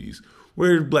communities.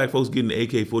 Where are black folks getting the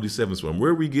AK-47s from?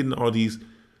 Where are we getting all these,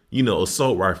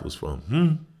 assault rifles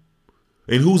from?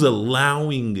 And who's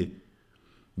allowing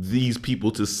these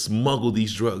people to smuggle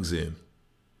these drugs in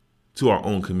to our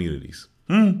own communities?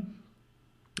 And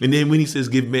then when he says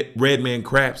give red man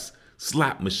craps,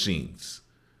 slot machines,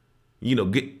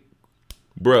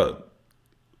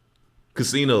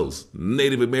 casinos,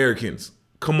 Native Americans.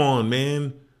 Come on,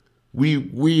 man.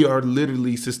 We are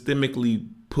literally systemically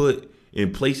put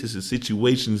in places and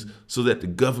situations so that the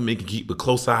government can keep a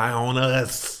close eye on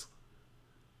us.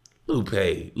 Lupe,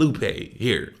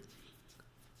 here.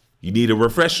 You need a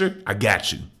refresher? I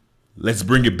got you. Let's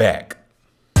bring it back.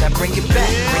 Now bring it back,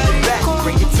 bring it back,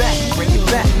 bring it back, bring it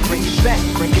back, bring it back,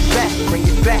 bring it back, bring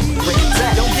it back, bring it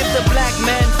back. Don't give the black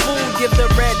man food, give the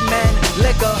red man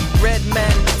liquor. Red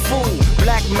man food,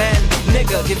 black man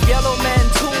nigga. Give yellow man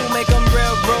tool, make them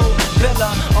railroad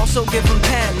villa. Also give them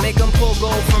pan, make them pull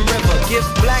gold from river. Give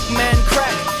black man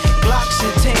crack, Glocks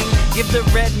and ting. Give the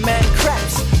red man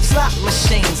craps, slot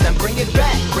machines. Now bring it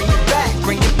back, bring it back,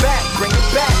 bring it back, bring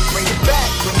it back, bring it back,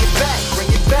 bring it back, bring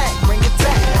it back, bring it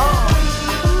back.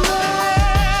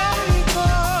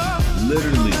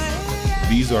 Literally,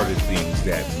 these are the things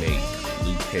that make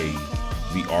Lupe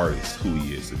the artist who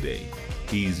he is today.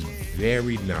 He's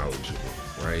very knowledgeable,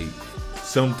 right?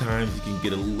 Sometimes he can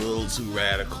get a little too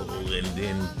radical and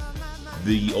then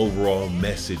the overall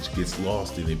message gets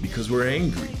lost in it because we're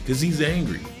angry, because he's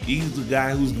angry. He's the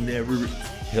guy who's never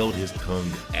held his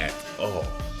tongue at all,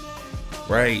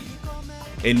 right?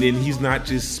 And then he's not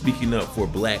just speaking up for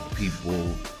black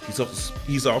people.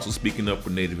 He's also speaking up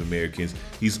for Native Americans.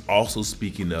 He's also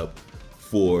speaking up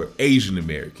for Asian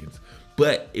Americans.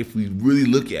 But if we really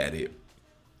look at it,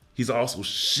 he's also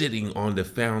shitting on the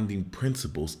founding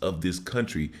principles of this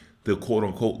country, the quote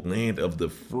unquote land of the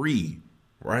free,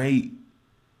 right?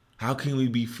 How can we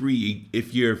be free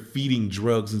if you're feeding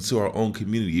drugs into our own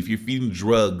community? If you're feeding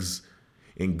drugs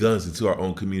and guns into our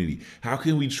own community? How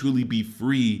can we truly be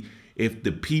free if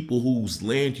the people whose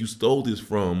land you stole this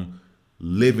from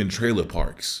live in trailer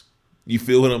parks? You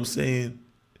feel what I'm saying?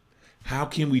 How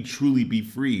can we truly be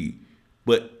free?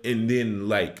 And then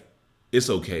it's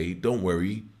okay, don't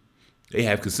worry. They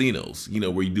have casinos,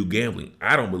 where you do gambling.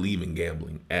 I don't believe in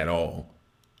gambling at all.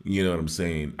 You know what I'm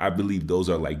saying? I believe those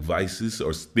are like vices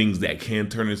or things that can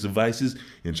turn into vices.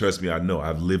 And trust me, I know.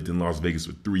 I've lived in Las Vegas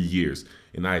for 3 years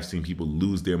and I've seen people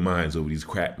lose their minds over these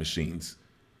crap machines.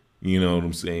 You know what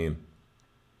I'm saying?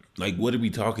 What are we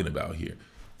talking about here?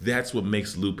 That's what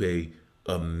makes Lupe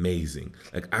amazing.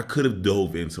 I could have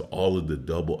dove into all of the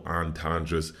double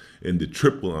entendres and the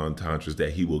triple entendres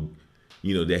that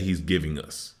that he's giving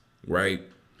us, right?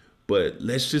 But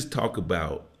let's just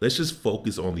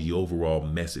focus on the overall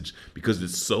message because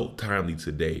it's so timely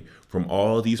today from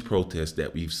all these protests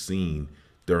that we've seen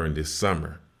during this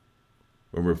summer.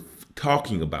 When we're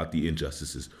talking about the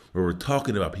injustices, when we're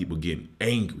talking about people getting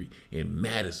angry and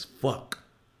mad as fuck.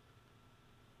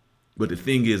 But the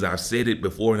thing is, I've said it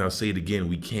before and I'll say it again,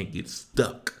 we can't get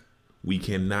stuck. We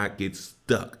cannot get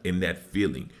stuck in that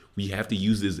feeling. We have to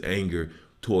use this anger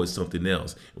towards something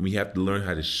else. And we have to learn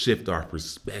how to shift our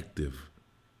perspective.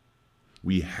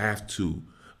 We have to.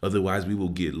 Otherwise, we will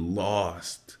get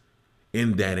lost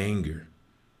in that anger.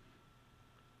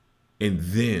 And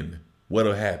then what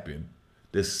will happen?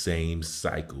 The same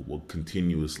cycle will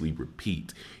continuously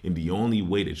repeat. And the only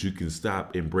way that you can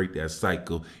stop and break that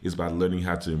cycle is by learning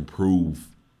how to improve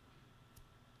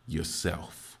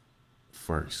yourself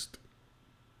first.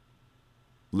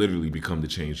 Literally become the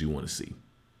change you want to see.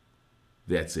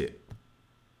 That's it.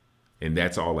 And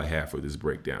that's all I have for this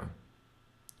breakdown.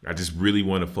 I just really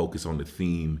want to focus on the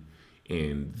theme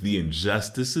and the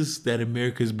injustices that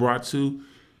America's brought to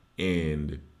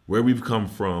and where we've come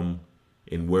from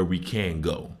and where we can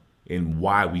go and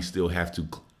why we still have to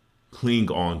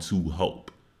cling on to hope.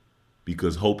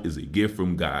 Because hope is a gift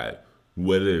from God,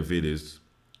 whether if it is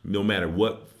no matter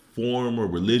what form or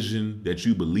religion that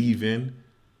you believe in,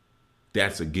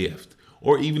 that's a gift.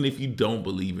 Or even if you don't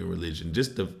believe in religion,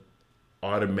 just the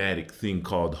automatic thing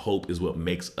called hope is what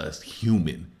makes us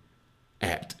human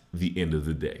at the end of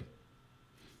the day.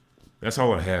 That's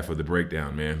all I have for the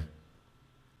breakdown, man.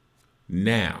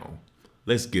 Now,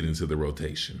 let's get into the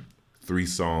rotation. 3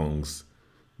 songs,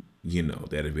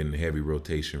 that have been in heavy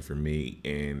rotation for me.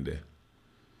 And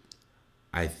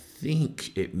I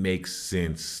think it makes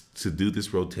sense to do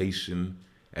this rotation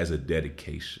as a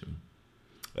dedication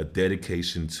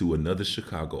to another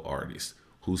Chicago artist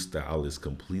whose style is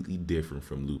completely different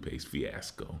from Lupe's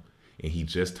Fiasco. And he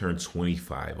just turned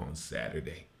 25 on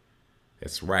Saturday.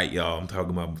 That's right, y'all. I'm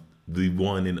talking about the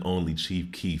one and only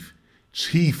Chief Keef.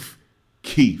 Chief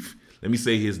Keef. Let me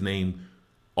say his name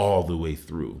all the way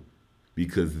through,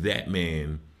 because that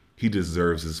man, he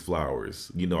deserves his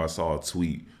flowers. You know, I saw a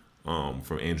tweet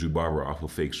from Andrew Barber off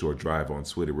of Fake Short Drive on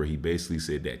Twitter where he basically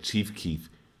said that Chief Keef,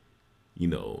 you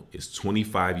know, is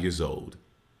 25 years old,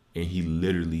 and he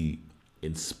literally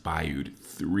inspired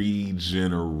 3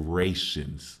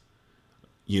 generations,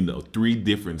 you know, 3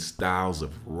 different styles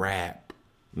of rap,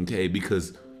 okay?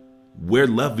 Because we're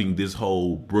loving this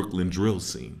whole Brooklyn drill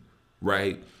scene,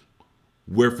 right?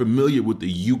 We're familiar with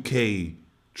the UK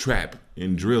trap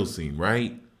and drill scene,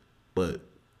 right? But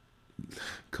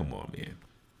come on, man.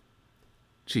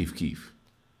 Chief Keef,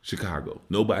 Chicago.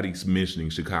 Nobody's mentioning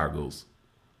Chicago's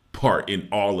part in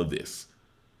all of this,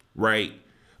 right?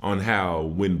 On how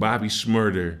when Bobby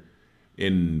Shmurda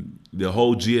and the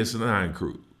whole GS9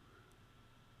 crew,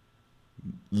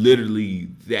 literally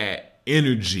that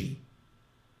energy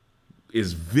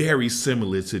is very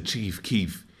similar to Chief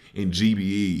Keef and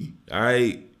GBE, all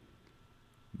right?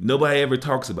 Nobody ever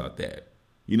talks about that.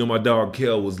 You know, my dog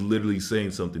Kel was literally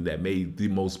saying something that made the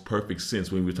most perfect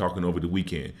sense when we were talking over the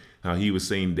weekend. How he was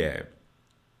saying that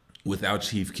without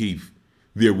Chief Keef,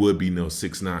 there would be no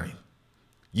 6ix9ine.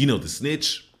 You know, the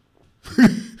snitch?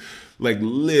 Like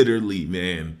literally,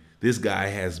 man, this guy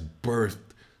has birthed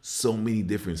so many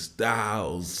different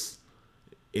styles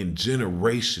and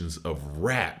generations of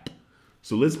rap.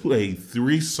 So let's play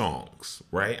 3 songs,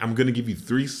 right? I'm going to give you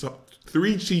 3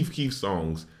 Chief Keef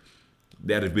songs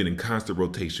that have been in constant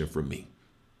rotation for me.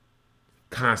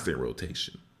 Constant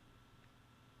rotation.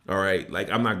 All right? Like,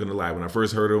 I'm not going to lie. When I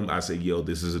first heard him, I said, yo,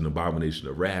 this is an abomination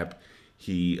of rap.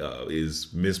 He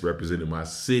is misrepresenting my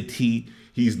city.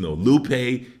 He's no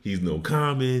Lupe. He's no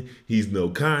Common. He's no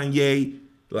Kanye.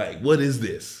 Like, what is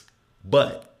this?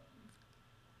 But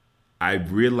I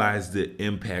realized the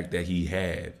impact that he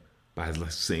had by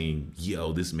saying,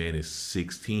 yo, this man is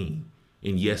 16.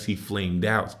 And yes, he flamed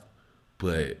out,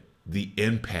 but the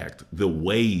impact, the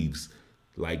waves,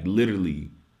 like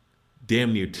literally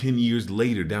damn near 10 years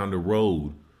later down the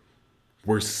road,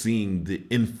 we're seeing the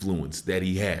influence that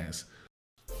he has.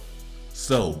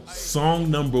 So,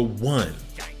 song number 1.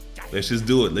 Let's just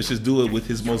do it. Let's just do it with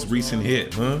his most recent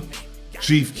hit, huh?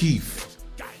 Chief Keef,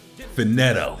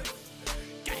 Finetto.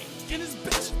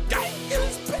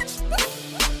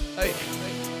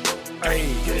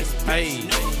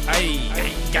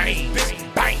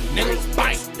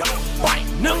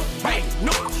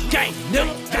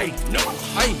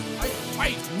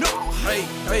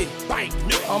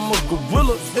 I'm a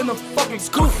gorilla in a fucking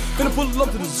scoop. Finna pull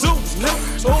up to the zoo,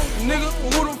 nigga. Oh, nigga,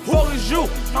 who the fuck is you?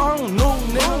 I don't know,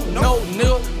 nigga. No,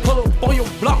 nigga. Pull up on your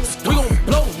blocks. We gon'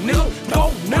 blow, nigga.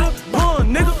 Go, nigga.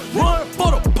 Run, nigga. Run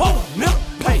for the pole, nigga.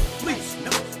 Hey, please.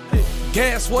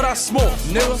 Gas what I smoke,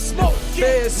 nigga.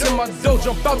 Feds in my dough,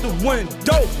 jump out the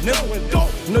window,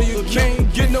 nigga. No, you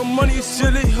can't get no money, you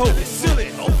silly hoe.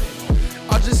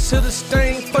 I just hit a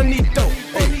stain, funny dope.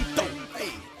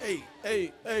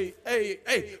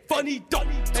 Hey, funny dope.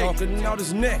 Talking out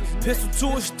his neck, pistol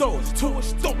to his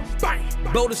throat, bang.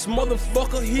 Blow this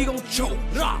motherfucker, he gon' choke.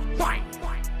 Bang.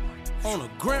 On the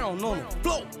ground, on the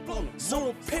floor,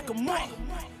 someone pick him up,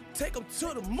 take him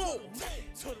to the mall.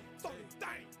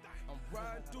 I'm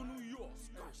riding through New York.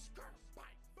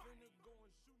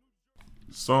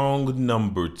 Song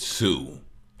number 2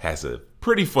 has a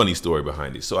pretty funny story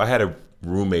behind it. So I had a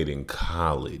roommate in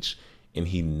college, and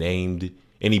he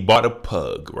bought a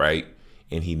pug, right?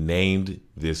 And he named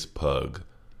this pug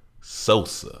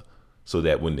Sosa, so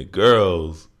that when the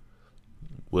girls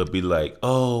would be like,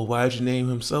 oh, why'd you name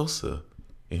him Sosa?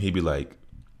 And he'd be like,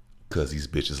 cause these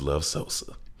bitches love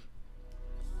Sosa.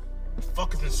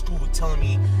 Fuckers in school telling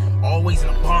me, always in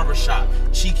a barbershop,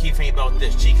 Chief Keef ain't about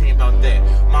this, Chief Keef ain't about that.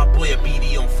 My boy a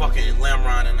BD on fucking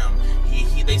Lamron and them.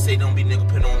 They say don't be nigga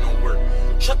putting on no work.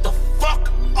 Shut the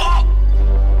fuck up!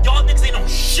 Y'all niggas ain't no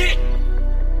shit!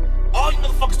 All you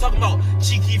motherfuckers talking about,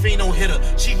 Chief Keef ain't no hitter,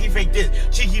 Chief Keef ain't this,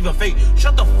 Chief Keef a fake.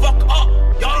 Shut the fuck up!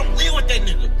 Y'all don't live with that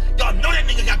nigga. Y'all know that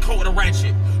nigga got caught with a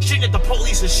ratchet. Shooting at the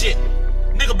police and shit.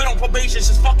 Nigga been on probation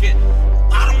since fucking,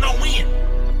 I don't know when.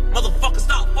 Motherfucker,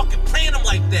 stop fucking playing them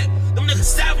like that. Them niggas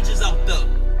savages out there.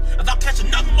 If I catch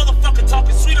another motherfucker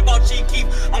talking sweet about Chief Keef,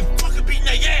 I'm fucking beating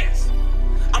their ass.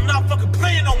 I'm not fucking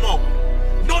playing no more.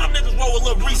 Know them niggas roll with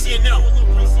Lil Reese and them.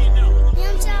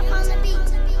 Young Chop on the beat.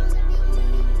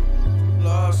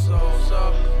 Lost souls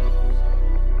up.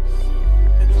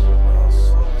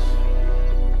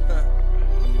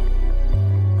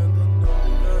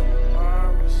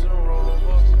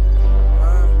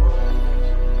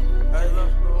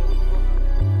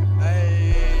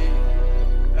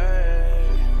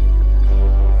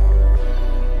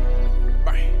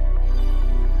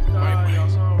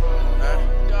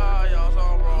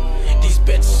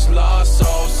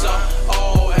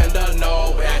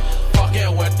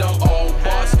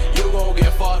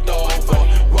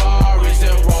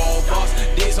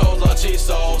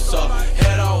 Sosa.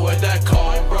 Head on with that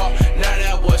Cobra. Now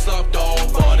that boy slumped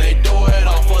over. They do it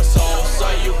all for Sosa.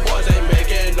 You boys ain't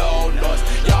making no noise.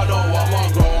 Y'all know I'm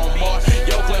a grown boy.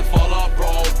 Yo, clip full of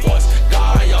bro boys.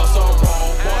 Got y'all some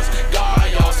robots. Got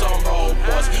y'all some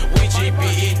robots. We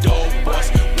GPE dope boys.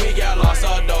 We got lots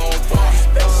of dope boys.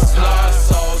 It's like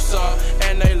Sosa.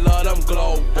 And they love them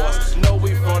glow boys. No,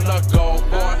 we from the go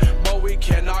boy. But we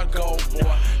cannot go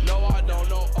boy. No, I don't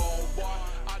know.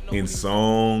 In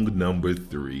song number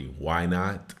 3, why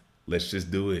not? Let's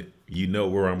just do it. You know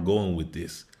where I'm going with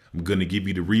this. I'm gonna give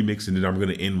you the remix, and then I'm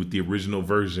gonna end with the original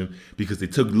version because they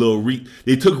took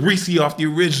Reese off the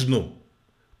original.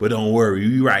 But don't worry,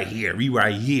 we right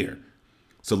here.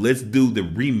 So let's do the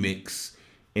remix,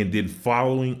 and then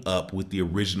following up with the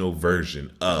original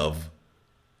version of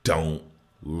Don't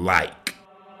Like.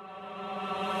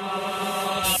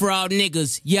 Fraud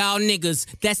niggas, y'all niggas,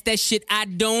 that's that shit I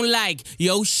don't like.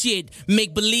 Yo shit,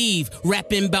 make believe,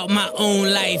 rapping about my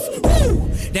own life. Woo,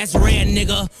 that's rare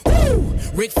nigga. Woo,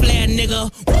 Ric Flair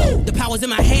nigga. Woo, the power's in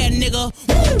my hair nigga.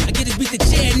 Woo, I get this beat the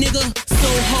chair nigga.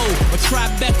 Soho, a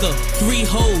Tribeca, 3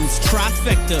 hoes,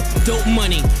 trifecta, dope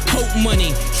money, hope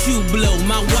money, shoe blow,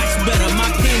 my watch better, my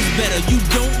pen's better. You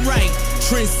don't write,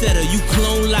 trendsetter, you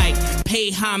clone like, pay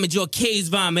homage or case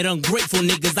vomit, ungrateful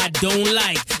niggas I don't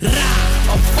like. Rah!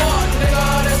 A fuck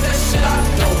nigga, that's that shit I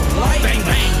don't like. Bang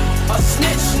bang. A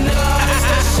snitch nigga, that's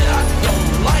that shit I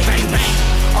don't like. Bang bang.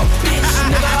 A bitch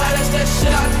nigga, that's that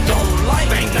shit I don't like.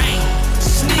 Bang bang.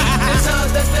 Sneak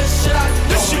nigga, that's that shit I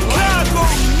don't Chicago,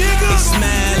 like. nigga. They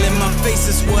smile in my face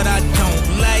is what I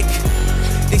don't like.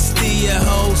 They steal your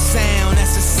whole sound,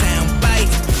 that's a sound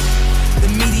bite. The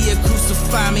media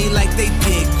crucify me like they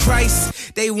did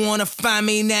Christ. They wanna find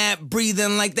me not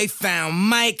breathing like they found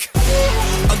Mike.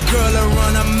 A girl will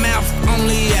run her mouth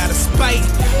only out of spite,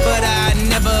 but I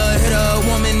never hit a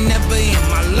woman, never in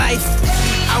my life.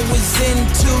 I was in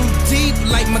too deep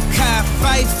like Mekhi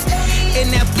Phife. And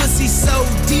that pussy so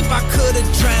deep I could've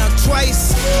drowned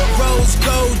twice. Rose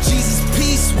gold, Jesus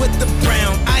peace with the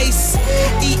brown ice.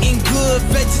 Eating good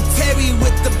vegetarian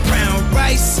with the brown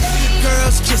rice.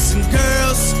 Girls kissing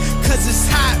girls, cause it's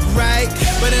hot, right?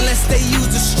 But unless they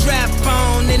use a strap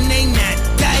on, then they not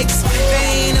dykes.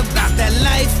 They ain't about that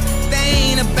life,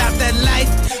 they ain't about that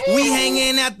life. We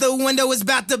hanging out the window, it's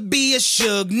about to be a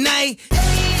Suge night.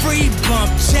 Free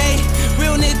bump J,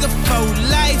 real nigga for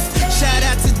life. Shout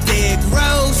out to Dead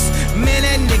Rose, man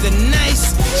that nigga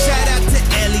nice. Shout out to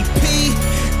LEP,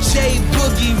 J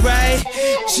Boogie, right?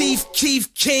 Chief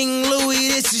Keef, King Louis,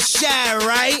 this is Shy,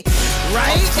 right?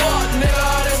 Right? A fuck nigga,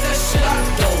 that's that shit I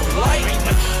don't like.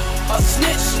 A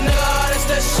snitch nigga, that's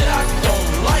that shit I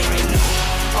don't like.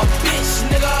 A bitch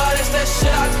nigga, that's that shit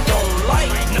I don't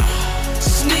like.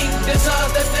 Sneak nigga,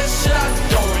 that's that shit I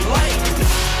don't like.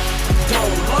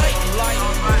 Don't like.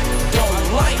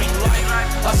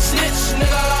 A snitch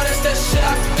nigga, that's that shit I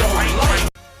don't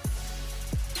like.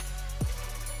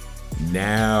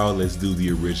 Now let's do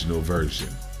the original version.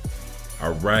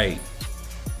 All right.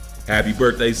 Happy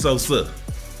birthday, Sosa. All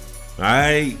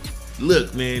right.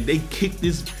 Look, man, they kicked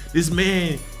this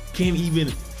man can't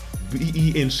even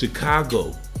be in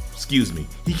Chicago. Excuse me.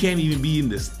 He can't even be in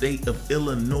the state of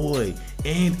Illinois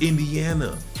and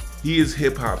Indiana. He is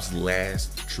hip hop's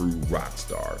last true rock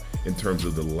star in terms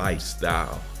of the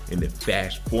lifestyle and the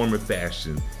form of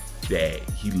fashion that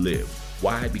he lived.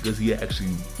 Why? Because he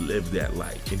actually lived that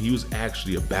life and he was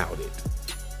actually about it.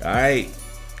 All right.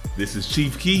 This is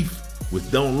Chief Keef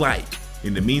with Don't Like.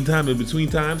 In the meantime, in between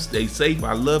times, stay safe.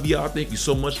 I love y'all. Thank you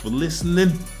so much for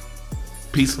listening.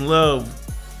 Peace and love.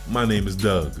 My name is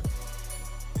Doug.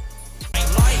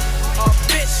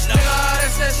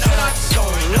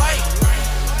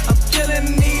 I'm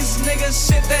killing these niggas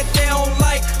shit that they don't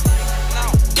like.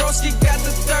 Broski got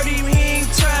the 30, he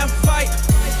ain't trying to fight.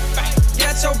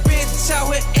 Got your bitch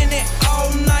out here in it all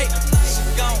night.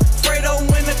 Fredo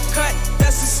in the cut,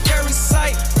 that's a scary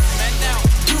sight.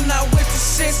 You not with the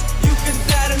shits, you can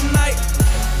die tonight.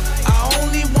 I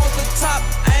only want the top,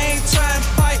 I ain't trying to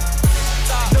fight.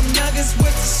 Them nuggets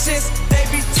with the shits, they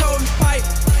be toting pipe.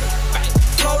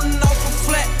 Floating off a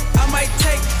flat, I might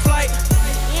take flight.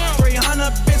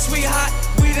 300 bitch, we hot,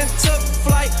 we done took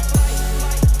flight.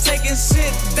 Taking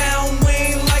shit down, we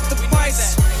ain't like the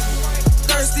price.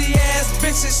 Thirsty ass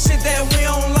bitches, shit that we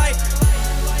don't like.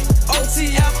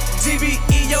 OTF,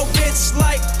 DBE, yo bitch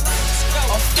like.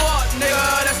 A fuck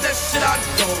nigga, that's that shit I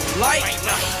don't like.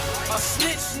 A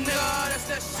snitch nigga, that's that